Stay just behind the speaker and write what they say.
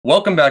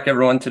Welcome back,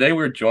 everyone. Today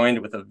we're joined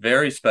with a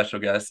very special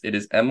guest. It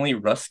is Emily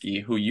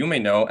Ruski, who you may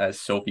know as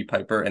Sophie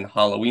Piper in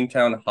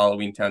Halloweentown,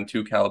 Halloweentown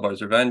 2,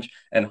 Kalabar's Revenge,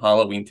 and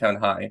Halloweentown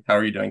High. How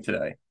are you doing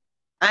today?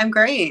 I'm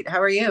great. How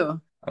are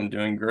you? I'm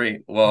doing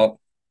great. Well,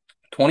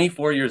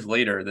 24 years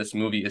later, this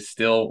movie is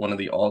still one of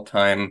the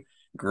all-time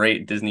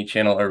great Disney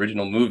Channel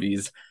original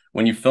movies.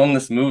 When you filmed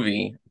this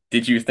movie,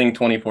 did you think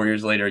 24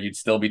 years later you'd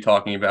still be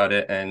talking about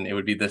it and it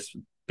would be this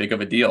big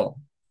of a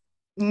deal?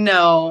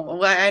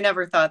 No, I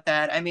never thought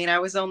that. I mean, I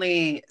was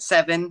only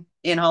 7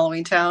 in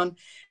Halloweentown,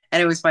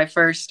 and it was my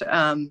first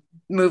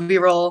movie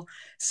role,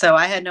 so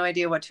I had no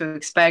idea what to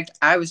expect.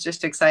 I was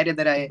just excited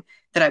that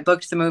I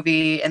booked the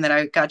movie and that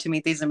I got to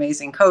meet these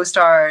amazing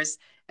co-stars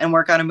and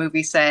work on a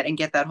movie set and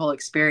get that whole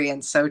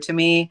experience. So to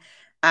me,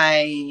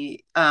 I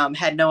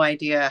had no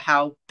idea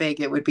how big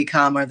it would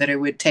become or that it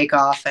would take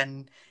off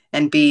and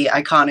be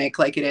iconic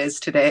like it is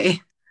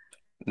today.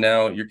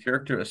 Now, your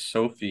character is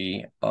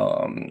Sophie.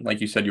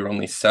 Like you said, you were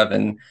only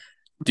 7.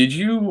 Did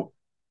you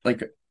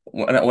like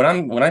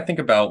when I think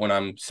about when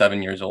I'm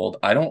 7 years old,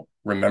 I don't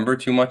remember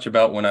too much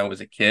about when I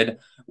was a kid.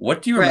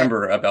 What do you Right.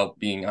 remember about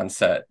being on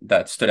set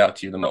that stood out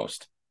to you the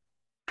most?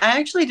 I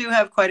actually do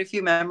have quite a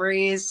few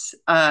memories.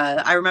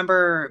 I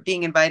remember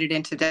being invited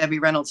into Debbie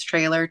Reynolds'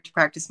 trailer to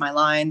practice my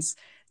lines.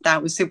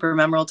 That was super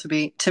memorable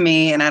to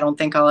me, and I don't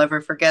think I'll ever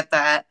forget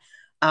that.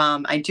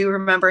 I do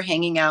remember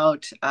hanging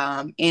out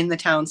in the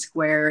town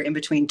square in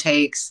between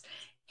takes,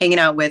 hanging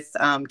out with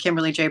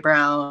Kimberly J.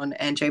 Brown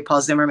and J.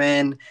 Paul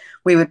Zimmerman.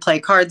 We would play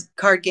card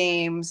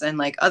games and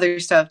like other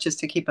stuff just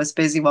to keep us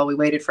busy while we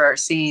waited for our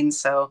scenes.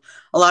 So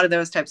a lot of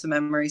those types of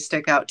memories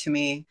stick out to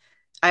me.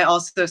 I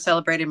also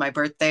celebrated my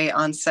birthday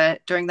on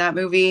set during that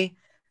movie.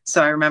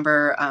 So I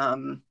remember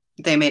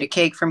they made a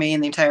cake for me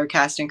and the entire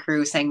cast and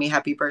crew sang me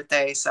happy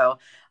birthday. So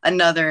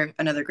another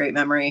great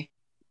memory.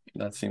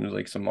 That seems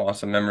like some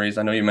awesome memories.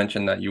 I know you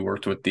mentioned that you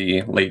worked with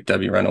the late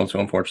Debbie Reynolds, who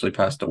unfortunately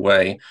passed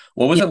away.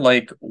 What was Yeah. it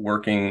like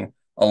working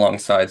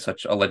alongside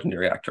such a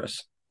legendary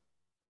actress?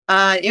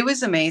 It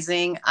was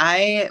amazing.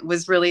 I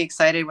was really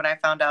excited when I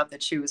found out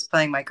that she was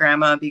playing my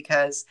grandma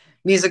because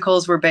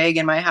musicals were big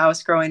in my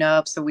house growing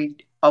up. So we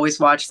always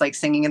watched like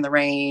Singing in the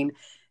Rain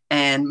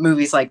and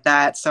movies like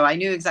that. So I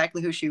knew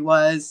exactly who she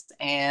was.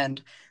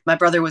 And my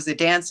brother was a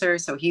dancer.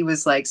 So he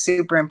was like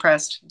super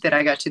impressed that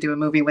I got to do a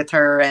movie with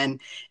her.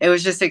 And it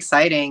was just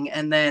exciting.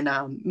 And then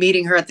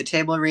meeting her at the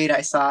table read,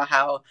 I saw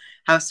how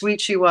sweet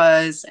she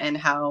was and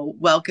how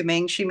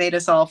welcoming she made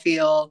us all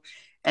feel,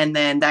 and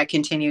then that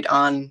continued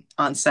on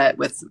set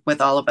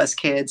with all of us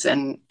kids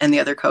and the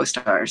other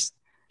co-stars.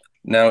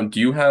 Now, do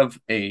you have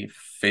a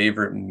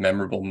favorite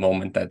memorable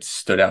moment that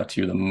stood out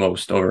to you the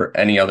most over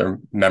any other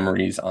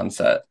memories on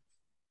set?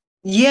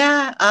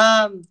 Yeah,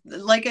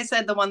 like I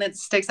said, the one that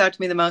sticks out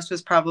to me the most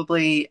was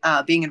probably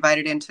being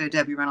invited into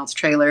Debbie Reynolds'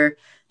 trailer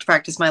to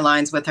practice my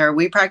lines with her.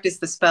 We practiced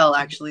the spell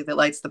actually that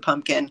lights the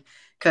pumpkin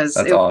because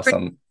That's it was pretty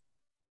awesome.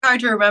 hard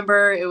to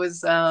remember. It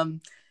was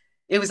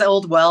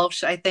Old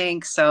Welsh, I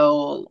think,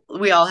 so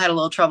we all had a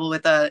little trouble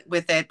with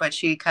it, but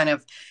she kind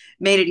of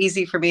made it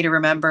easy for me to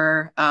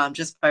remember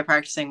just by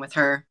practicing with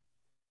her.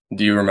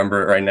 Do you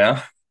remember it right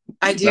now?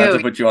 I Not to do.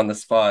 put you on the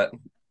spot.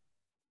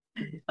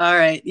 All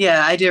right.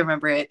 Yeah, I do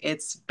remember it.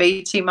 It's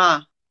Beiti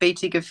Ma,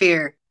 Beiti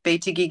Gafir,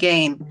 Beiti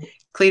Gigain,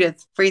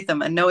 Cleateth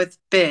Freetham, and Knoweth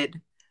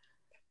Bid.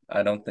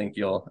 I don't think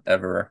you'll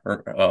ever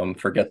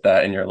forget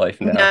that in your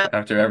life now No,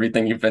 after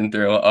everything you've been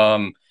through.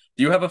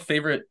 Do you have a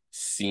favorite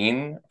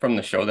scene from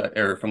the show that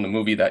or from the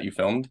movie that you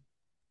filmed?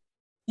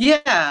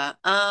 yeah.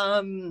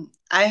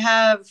 I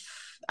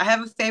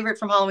have a favorite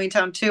from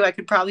Halloweentown 2. I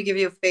could probably give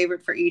you a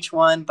favorite for each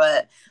one,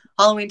 but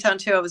Halloweentown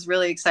 2, I was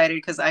really excited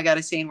because I got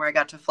a scene where I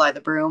got to fly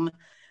the broom.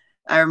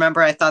 I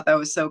remember I thought that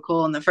was so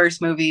cool in the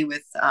first movie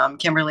with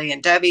Kimberly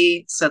and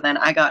Debbie. So then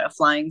I got a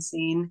flying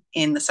scene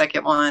in the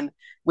second one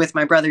with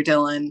my brother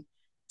Dylan.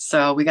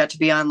 So we got to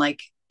be on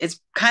like it's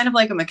kind of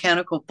like a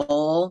mechanical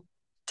bull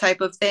type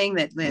of thing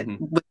that Hmm.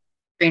 with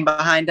screen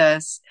behind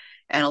us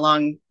and a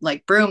long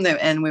like broom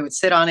that and we would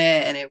sit on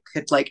it and it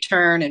could like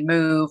turn and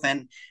move,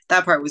 and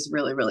that part was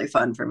really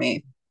fun for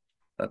me.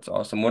 That's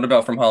awesome. What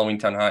about from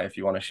Halloweentown High, if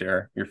you want to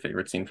share your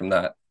favorite scene from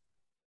that?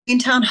 In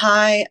Town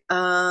High,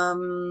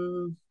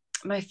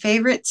 my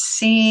favorite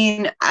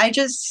scene,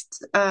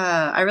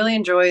 I really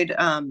enjoyed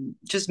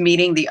just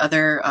meeting the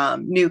other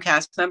new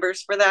cast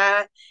members for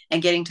that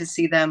and getting to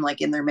see them like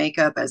in their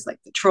makeup as like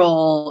the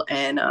troll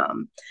and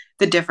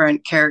the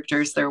different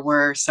characters there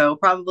were. So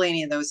probably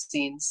any of those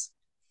scenes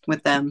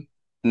with them.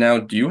 Now,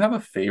 do you have a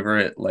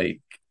favorite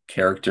like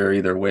character,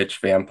 either witch,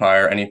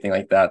 vampire, anything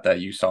like that that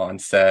you saw on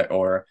set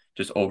or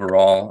just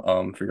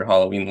overall for your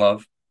Halloween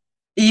love?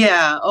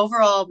 Yeah,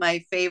 overall,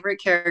 my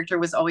favorite character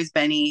was always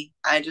Benny.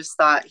 I just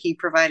thought he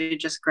provided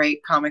just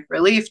great comic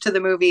relief to the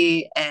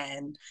movie,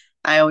 and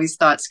I always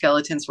thought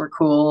skeletons were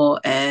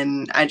cool,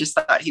 and I just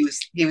thought he was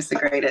the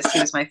greatest. He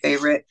was my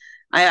favorite.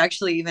 I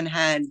actually even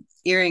had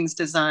earrings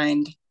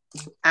designed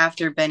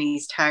after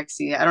Benny's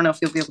taxi. I don't know if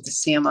you'll be able to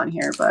see them on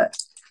here, but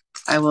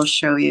I will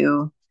show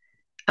you.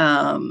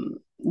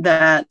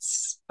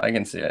 That's I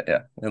can see it.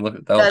 Yeah, that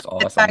that's looks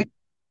in fact awesome.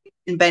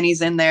 and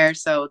Benny's in there,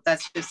 so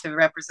that's just to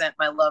represent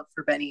my love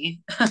for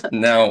Benny.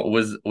 Now,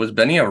 was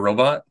Benny a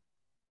robot?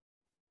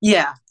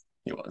 Yeah,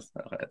 He was.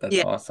 Okay, that's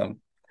yeah, awesome.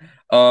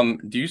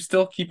 Do you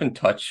still keep in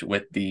touch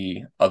with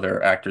the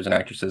other actors and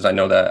actresses? I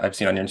know that I've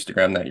seen on your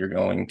Instagram that you're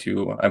going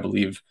to, I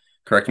believe,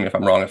 correct me if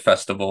I'm wrong, a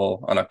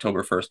festival on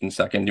October 1st and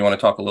 2nd. Do you want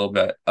to talk a little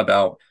bit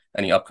about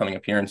any upcoming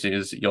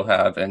appearances you'll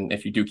have, and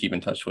if you do keep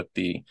in touch with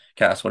the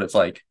cast, what it's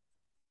like?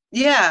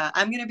 yeah.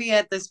 I'm gonna be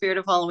at the Spirit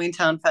of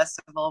Halloweentown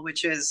festival,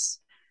 which is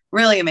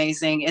really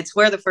amazing. It's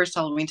where the first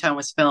Halloweentown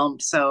was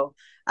filmed, so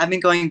I've been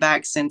going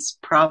back since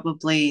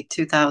probably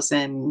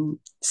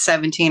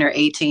 2017 or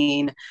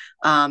 18.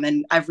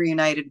 And I've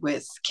reunited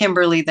with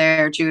Kimberly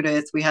there,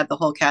 Judith. We had the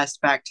whole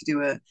cast back to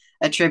do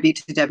a tribute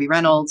to Debbie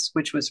Reynolds,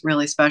 which was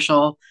really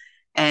special.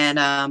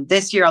 And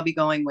this year I'll be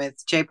going with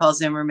J. Paul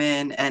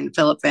Zimmerman and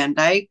Philip Van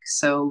Dyke.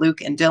 So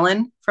Luke and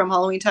Dylan from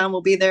Halloweentown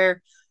will be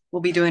there.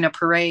 We'll be doing a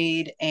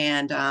parade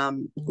and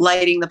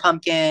lighting the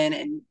pumpkin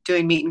and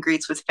doing meet and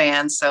greets with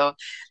fans. So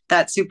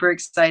that's super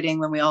exciting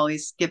when we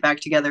always get back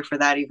together for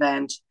that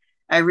event.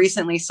 I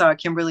recently saw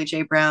Kimberly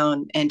J.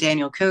 Brown and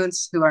Daniel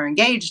Kuntz, who are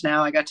engaged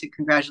now. I got to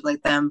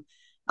congratulate them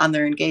on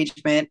their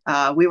engagement.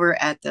 We were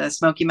at the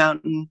Smoky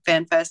Mountain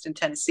Fan Fest in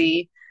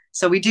Tennessee.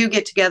 So we do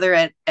get together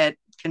at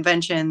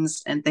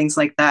conventions and things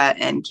like that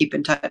and keep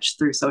in touch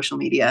through social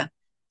media.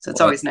 So it's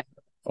Well, always nice.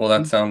 well,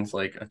 that sounds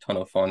like a ton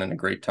of fun and a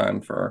great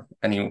time for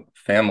any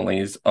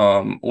families.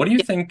 What do you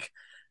think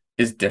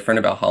is different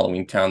about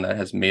Halloween Town that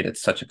has made it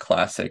such a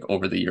classic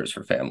over the years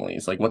for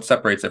families? Like, what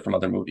separates it from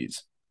other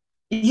movies?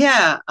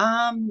 Yeah,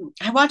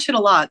 I watch it a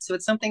lot, so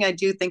it's something I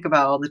do think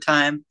about all the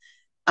time.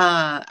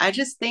 I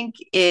just think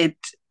it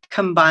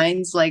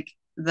combines like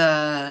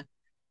the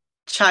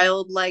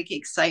childlike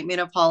excitement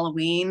of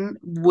Halloween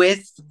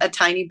with a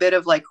tiny bit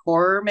of like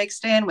horror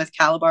mixed in, with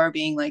Kalabar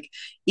being like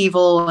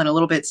evil and a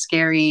little bit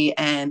scary,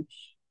 and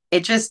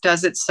it just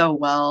does it so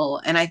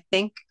well. And I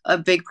think a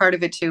big part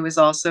of it too is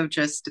also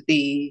just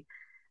the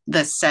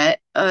set.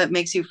 It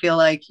makes you feel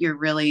like you're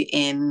really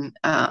in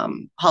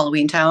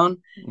Halloween Town,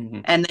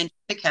 Mhm. and then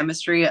the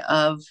chemistry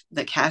of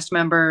the cast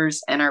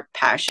members and our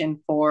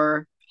passion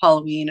for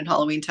Halloween and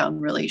Halloween Town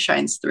really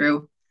shines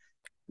through.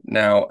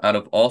 Now, out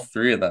of all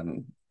three of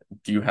them,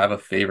 do you have a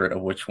favorite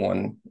of which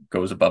one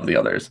goes above the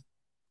others?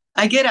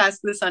 I get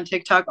asked this on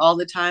TikTok all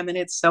the time, and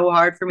it's so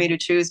hard for me to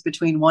choose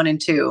between one and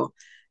two.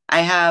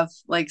 I have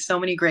like so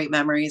many great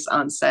memories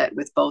on set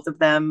with both of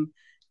them.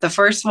 The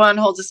first one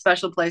holds a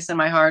special place in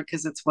my heart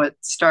because it's what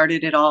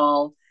started it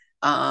all.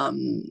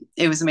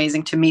 It was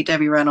amazing to meet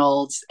Debbie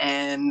Reynolds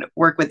and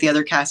work with the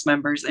other cast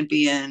members and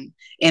be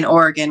in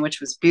Oregon,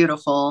 which was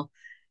beautiful.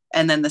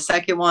 And then the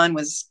second one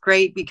was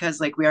great because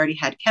like we already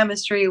had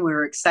chemistry. We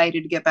were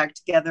excited to get back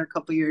together a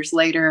couple years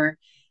later.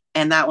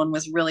 And that one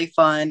was really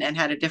fun and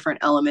had a different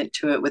element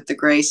to it with the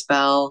gray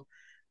spell.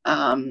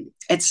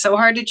 It's so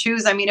hard to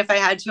choose. I mean, if I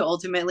had to,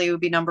 ultimately it would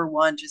be number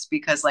one, just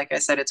because, like I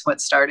said, it's what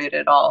started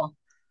it all.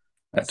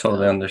 I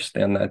totally So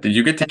understand that. Did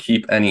you get to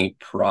keep any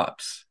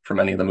props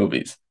from any of the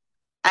movies?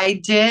 I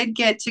did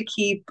get to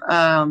keep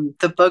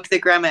the book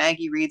that Grandma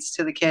Aggie reads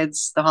to the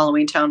kids, the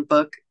Halloweentown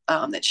book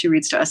that she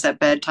reads to us at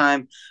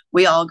bedtime.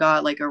 We all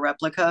got like a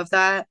replica of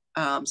that.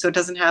 So it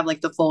doesn't have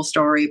like the full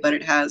story, but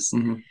it has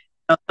Mhm.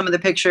 some of the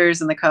pictures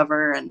and the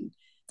cover. And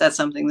that's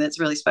something that's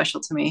really special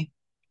to me.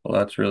 Well,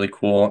 that's really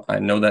cool. I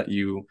know that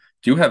you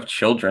do have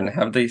children.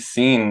 Have they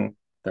seen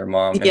their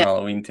mom in Yeah.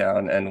 Halloween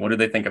Town, and what do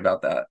they think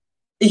about that?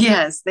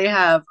 Yes, they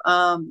have.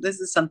 This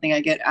is something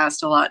I get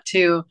asked a lot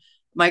too.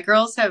 My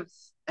girls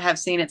have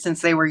seen it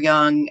since they were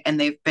young, and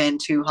they've been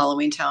to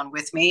Halloweentown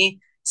with me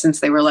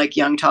since they were like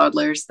young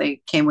toddlers.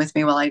 They came with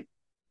me while I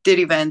did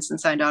events and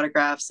signed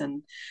autographs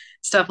and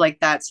stuff like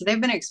that. So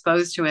they've been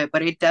exposed to it,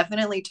 but it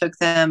definitely took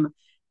them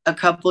a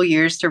couple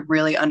years to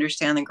really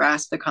understand and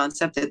grasp the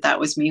concept that that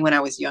was me when I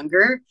was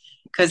younger,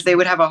 because they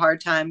would have a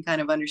hard time kind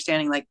of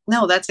understanding like,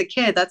 no, that's a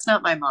kid, that's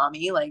not my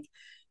mommy. Like,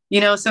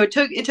 so it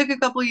took a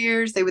couple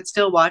years. They would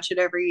still watch it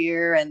every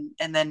year, and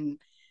then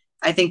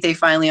I think they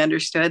finally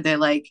understood. They're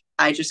like,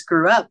 I just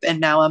grew up and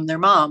now I'm their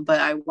mom, but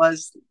I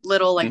was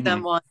little like them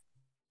Hmm. once.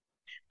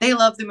 They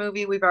love the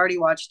movie. We've already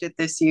watched it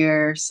this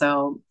year,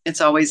 so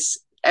it's always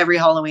every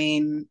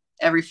Halloween,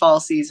 every fall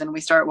season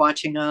we start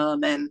watching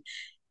them. And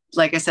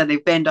like I said,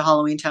 they've been to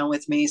Halloweentown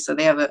with me, so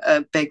they have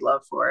a big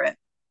love for it.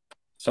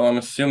 So I'm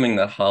assuming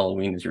that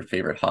Halloween is your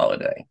favorite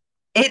holiday.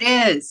 It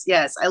is,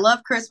 yes. I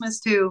love Christmas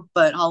too,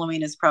 but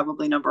Halloween is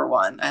probably number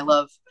one. I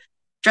love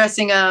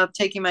dressing up,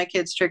 taking my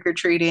kids trick or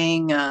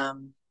treating,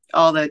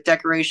 all the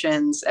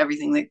decorations,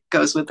 everything that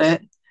goes with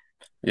it.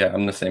 Yeah,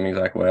 I'm the same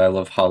exact way. I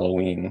love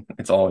Halloween.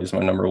 It's always my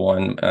number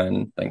one,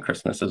 and then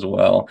Christmas as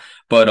well.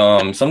 But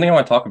something I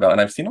want to talk about,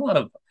 and I've seen a lot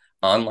of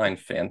online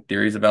fan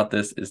theories about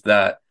this, is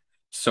that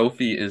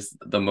Sophie is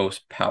the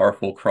most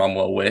powerful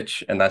Cromwell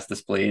witch, and that's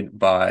displayed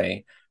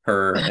by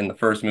her in the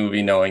first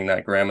movie knowing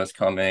that grandma's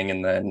coming,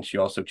 and then she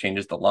also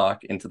changes the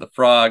lock into the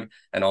frog,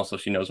 and also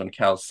she knows when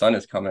Cal's son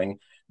is coming.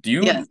 Do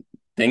you Yes.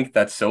 think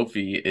that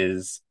Sophie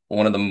is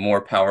one of the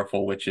more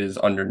powerful witches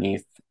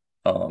underneath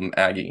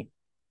Aggie?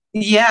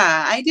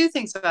 Yeah, I do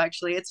think so,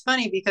 actually. It's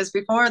funny because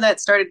before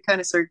that started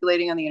kind of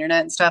circulating on the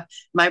internet and stuff,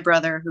 my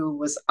brother, who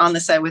was on the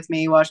set with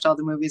me, watched all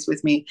the movies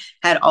with me,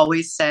 had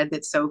always said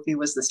that Sophie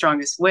was the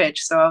strongest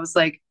witch. So I was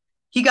like,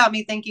 he got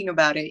me thinking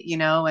about it,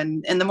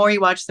 and the more you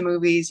watch the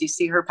movies, you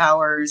see her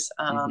powers.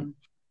 Mhm.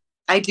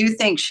 I do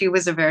think she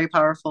was a very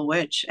powerful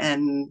witch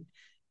and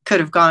could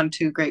have gone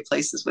to great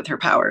places with her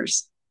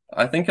powers.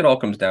 I think it all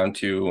comes down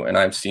to, and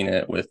I've seen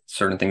it with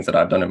certain things that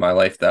I've done in my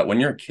life, that when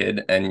you're a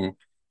kid and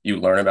you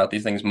learn about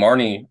these things,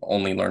 Marnie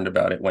only learned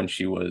about it when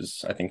she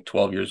was, I think,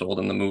 12 years old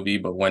in the movie.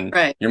 But when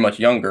Right. you're much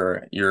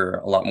younger, you're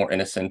a lot more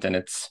innocent and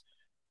it's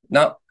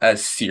not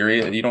as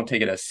serious. You don't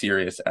take it as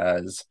serious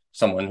as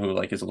someone who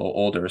like is a little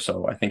older.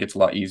 So I think it's a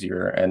lot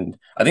easier. And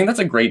I think that's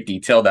a great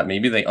detail that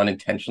maybe they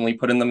unintentionally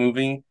put in the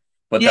movie,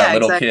 but that Yeah,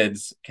 little exactly.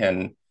 kids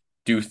can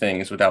do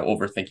things without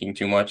overthinking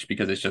too much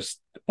because it's just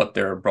what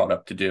they're brought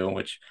up to do,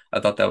 which I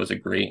thought that was a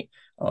great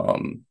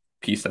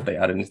piece that they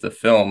added into the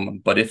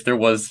film. But if there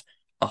was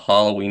a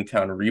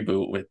Halloweentown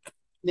reboot with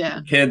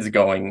Yeah, kids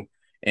going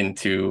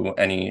into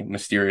any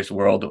mysterious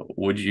world,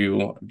 would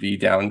you be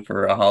down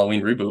for a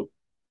Halloween reboot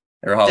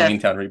or a definitely.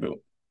 Halloweentown reboot?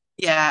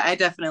 Yeah, I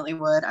definitely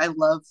would. I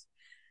love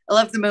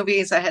the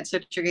movies. I had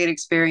such a great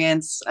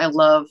experience. I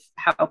love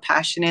how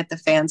passionate the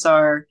fans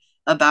are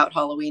about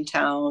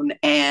Halloweentown,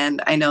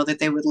 and I know that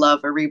they would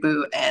love a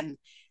reboot, and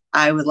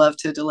I would love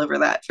to deliver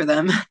that for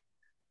them.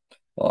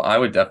 Well, I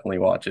would definitely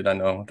watch it. I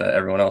know that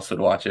everyone else would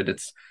watch it.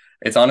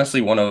 It's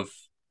honestly one of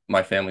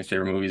my family's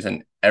favorite movies,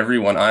 and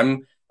everyone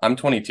I'm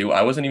 22.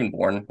 I wasn't even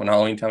born when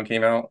Halloweentown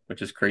came out,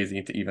 which is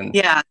crazy to even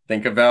Yeah.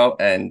 think about.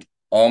 And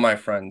all my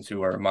friends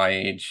who are my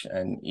age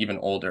and even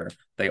older,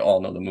 they all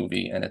know the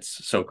movie, and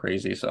it's so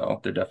crazy. So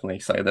they're definitely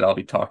excited that I'll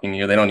be talking to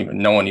you. They don't even,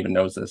 no one even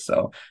knows this,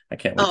 so I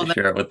can't wait Oh, to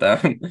share it with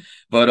them.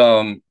 But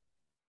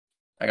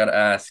I gotta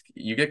ask,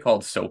 you get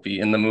called Soapy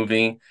in the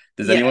movie.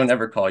 Does anyone yes.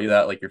 ever call you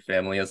that, like your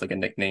family, as like a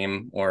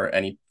nickname or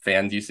any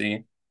fans you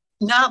see?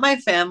 Not my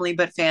family,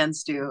 but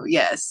fans do.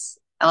 Yes.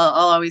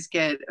 I'll always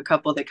get a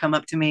couple that come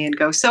up to me and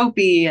go,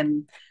 Soapy.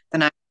 And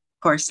then I, of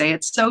course, say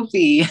it's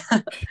Sophie,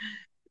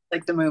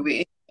 like the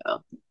movie.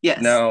 So,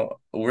 yes. Now,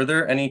 were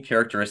there any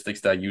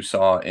characteristics that you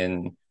saw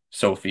in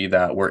Sophie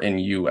that were in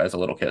you as a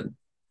little kid?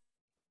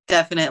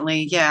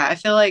 Definitely. Yeah. I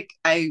feel like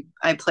I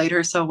played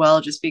her so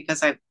well just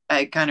because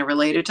I kind of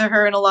related to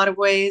her in a lot of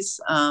ways.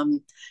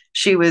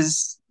 She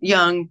was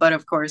young, but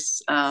of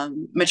course,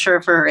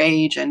 mature for her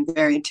age and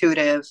very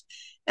intuitive.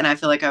 And I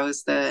feel like I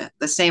was the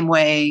same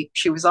way.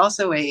 She was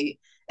also a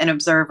an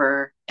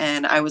observer,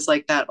 and I was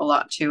like that a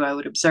lot too. I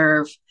would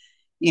observe,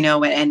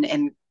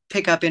 and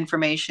pick up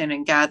information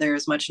and gather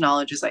as much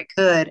knowledge as I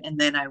could, and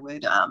then I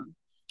would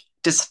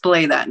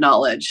display that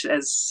knowledge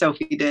as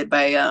Sophie did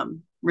by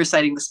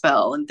reciting the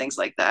spell and things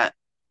like that.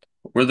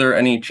 Were there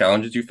any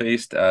challenges you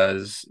faced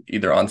as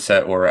either on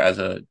set or as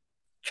a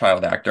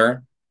child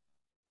actor?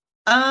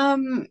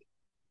 Um,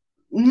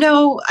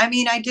 no, I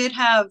mean, I did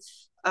have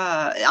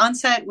on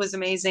set was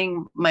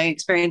amazing. My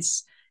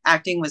experience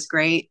acting was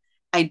great.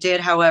 I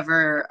did,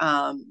 however,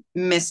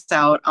 miss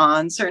out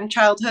on certain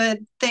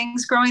childhood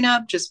things growing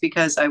up just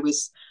because I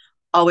was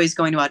always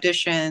going to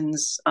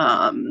auditions,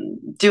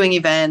 doing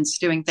events,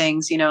 doing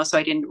things, so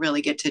I didn't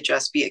really get to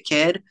just be a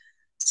kid.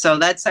 So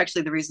that's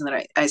actually the reason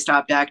that I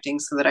stopped acting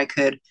so that I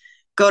could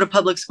go to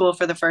public school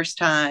for the first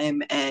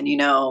time and,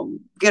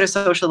 get a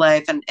social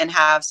life and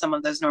have some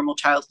of those normal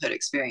childhood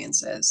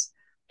experiences.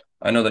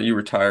 I know that you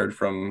retired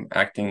from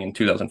acting in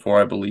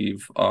 2004, I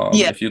believe.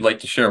 Yeah. If you'd like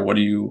to share, what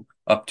are you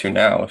up to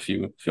now, if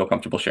you feel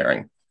comfortable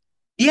sharing?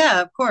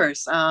 Yeah, of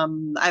course.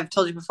 I've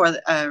told you before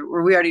that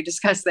we already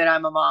discussed that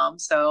I'm a mom.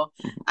 So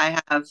I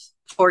have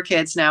four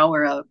kids now.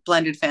 We're a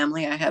blended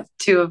family. I have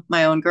two of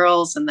my own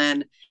girls, and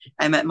then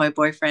I met my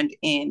boyfriend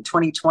in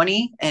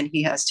 2020, and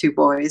he has two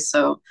boys.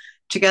 So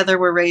together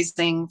we're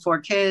raising four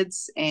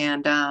kids,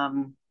 and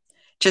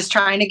just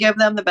trying to give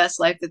them the best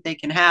life that they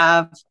can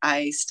have.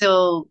 I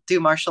still do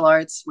martial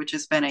arts, which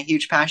has been a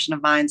huge passion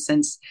of mine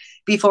since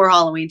before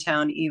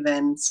Halloweentown,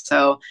 even.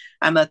 So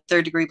I'm a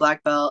third degree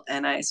black belt,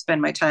 and I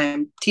spend my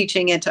time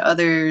teaching it to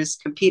others,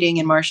 competing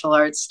in martial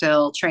arts,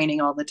 still training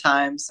all the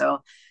time. So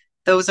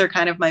those are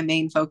kind of my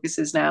main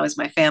focuses now is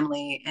my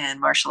family and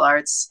martial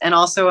arts, and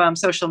also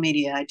social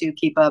media. I do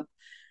keep up.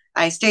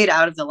 I stayed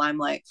out of the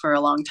limelight for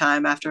a long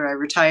time after I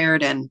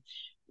retired, and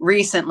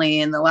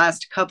recently, in the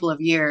last couple of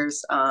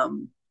years,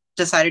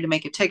 decided to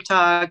make a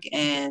TikTok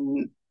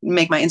and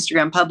make my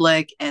Instagram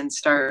public and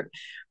start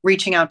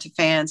reaching out to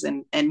fans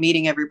and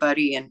meeting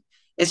everybody. And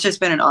it's just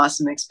been an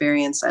awesome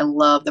experience. I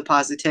love the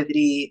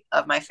positivity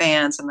of my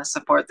fans and the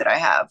support that I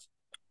have.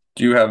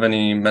 Do you have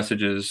any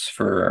messages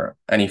for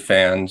any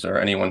fans or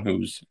anyone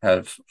who's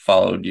have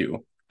followed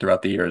you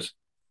throughout the years?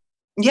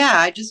 Yeah,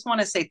 I just want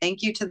to say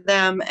thank you to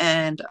them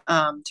and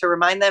to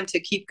remind them to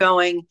keep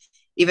going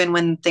even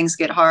when things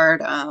get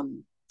hard.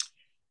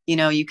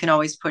 You can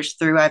always push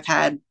through. I've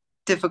had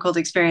difficult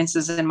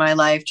experiences in my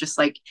life, just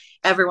like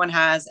everyone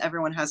has.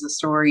 Everyone has a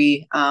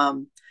story.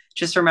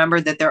 Just remember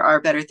that there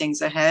are better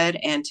things ahead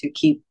and to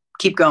keep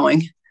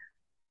going.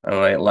 All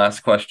right,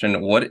 last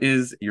question. What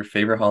is your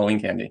favorite Halloween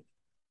candy?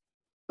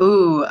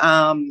 Ooh,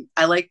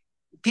 I like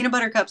peanut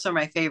butter cups are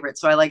my favorite,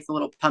 so I like the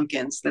little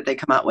pumpkins that they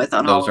come out with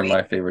on Those are Halloween.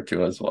 my favorite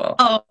too as well.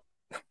 Oh,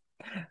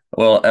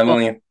 Well, cool.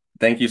 Emily,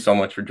 thank you so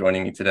much for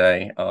joining me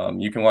today.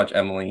 You can watch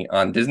Emily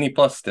on Disney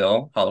Plus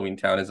still.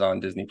 Halloweentown is on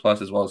Disney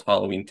Plus, as well as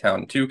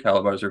Halloweentown 2,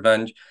 Kalabar's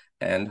Revenge,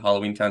 and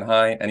Halloweentown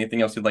High.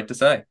 Anything else you'd like to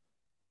say?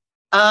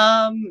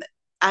 Um,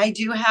 I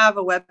do have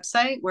a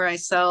website where I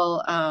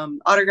sell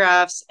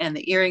autographs and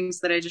the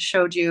earrings that I just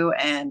showed you,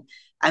 and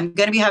I'm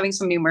going to be having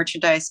some new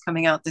merchandise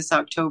coming out this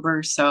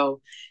October.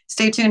 So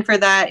stay tuned for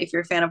that. If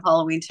you're a fan of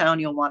Halloweentown,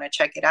 you'll want to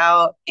check it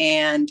out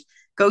and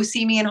go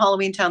see me in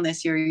Halloweentown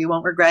this year. You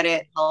won't regret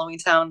it.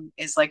 Halloweentown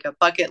is like a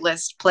bucket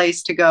list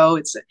place to go.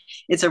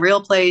 It's a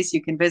real place.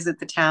 You can visit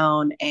the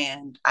town,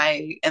 and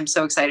I am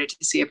so excited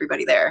to see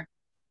everybody there.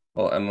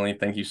 Well, Emily,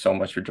 thank you so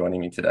much for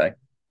joining me today.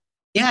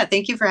 Yeah,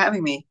 thank you for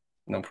having me.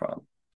 No problem.